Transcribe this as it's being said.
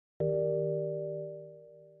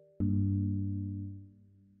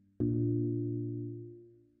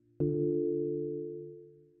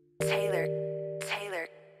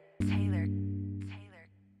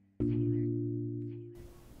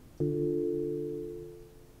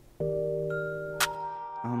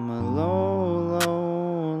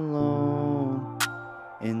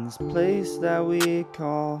this place that we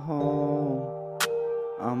call home.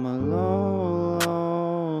 I'm alone,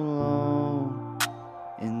 alone,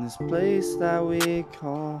 in this place that we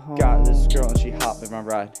call home. Got this girl and she hopped in my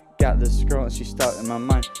ride. Got this girl and she stuck in my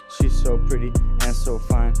mind. She's so pretty and so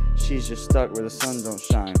fine. She's just stuck where the sun don't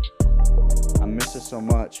shine. I miss her so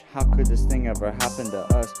much. How could this thing ever happen to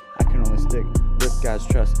us? I can only stick with God's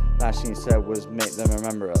trust. Last thing he said was make them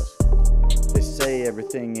remember us. They say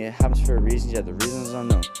everything it happens for a reason, yet the reason's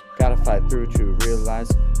unknown. Gotta fight through to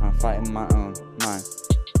realize I'm fighting my own mind.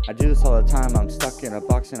 I do this all the time. I'm stuck in a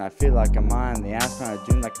box and I feel like I'm mine. They ask me how I'm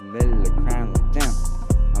doing, like committed to crime. Like damn,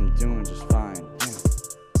 I'm doing just fine. Damn,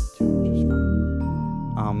 I'm doing just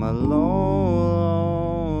fine. I'm alone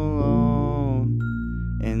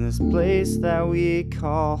in this place that we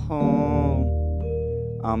call home.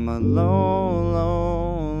 I'm alone,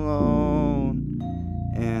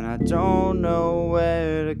 and I don't know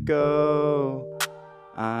where to go.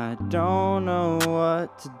 I don't know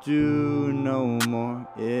what to do no more.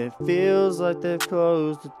 It feels like they've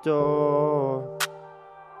closed the door.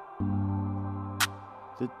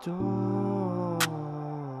 The door.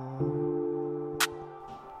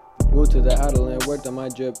 Moved to the outer land, worked on my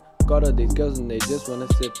drip. Got all these girls and they just wanna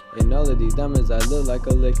sip. And all of these diamonds I look like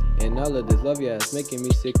a lick. And all of this love, yeah, it's making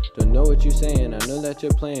me sick. Don't know what you're saying, I know that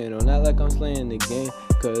you're playing. Don't act like I'm slaying the game,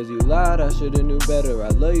 cause you lied, I should've knew better. I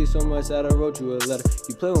love you so much that I wrote you a letter.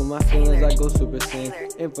 You play with my feelings, I go super saiyan.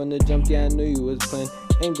 Ain't from the jump, yeah, I knew you was playing.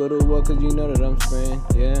 Ain't go to war cause you know that I'm spraying,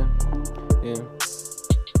 yeah.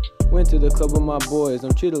 Went to the club with my boys,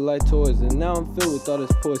 I'm treated like toys, and now I'm filled with all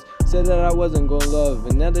this poise. Said that I wasn't gonna love,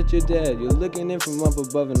 and now that you're dead, you're looking in from up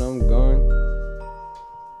above and I'm gone.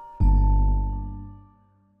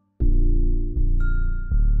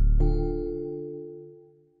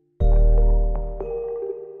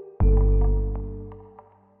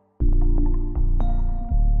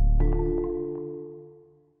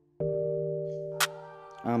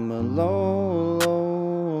 I'm alone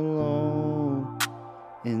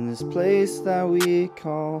in this place that we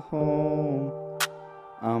call home.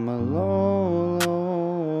 I'm alone,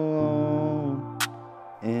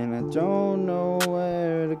 and I don't know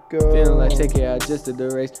where to go. Feeling like take it, I just did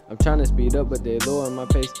the race. I'm trying to speed up, but they lower my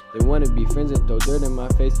pace. They wanna be friends and throw dirt in my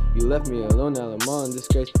face. You left me alone, now I'm all in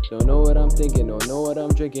disgrace. Don't know what I'm thinking, don't know what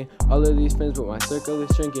I'm drinking. All of these friends, but my circle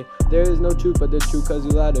is shrinking. There is no truth but the truth cause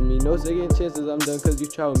you lied to me. No second chances, I'm done cause you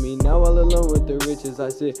tried with me. Now all alone with the riches I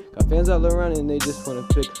sit. Got fans all around and they just wanna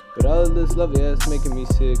pick. But all of this love, yeah, it's making me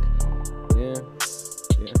sick. Yeah.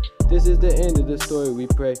 This is the end of the story, we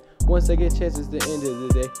pray. One second chance is the end of the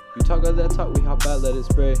day. You talk all that talk, we hop out, let it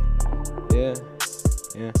spray. Yeah.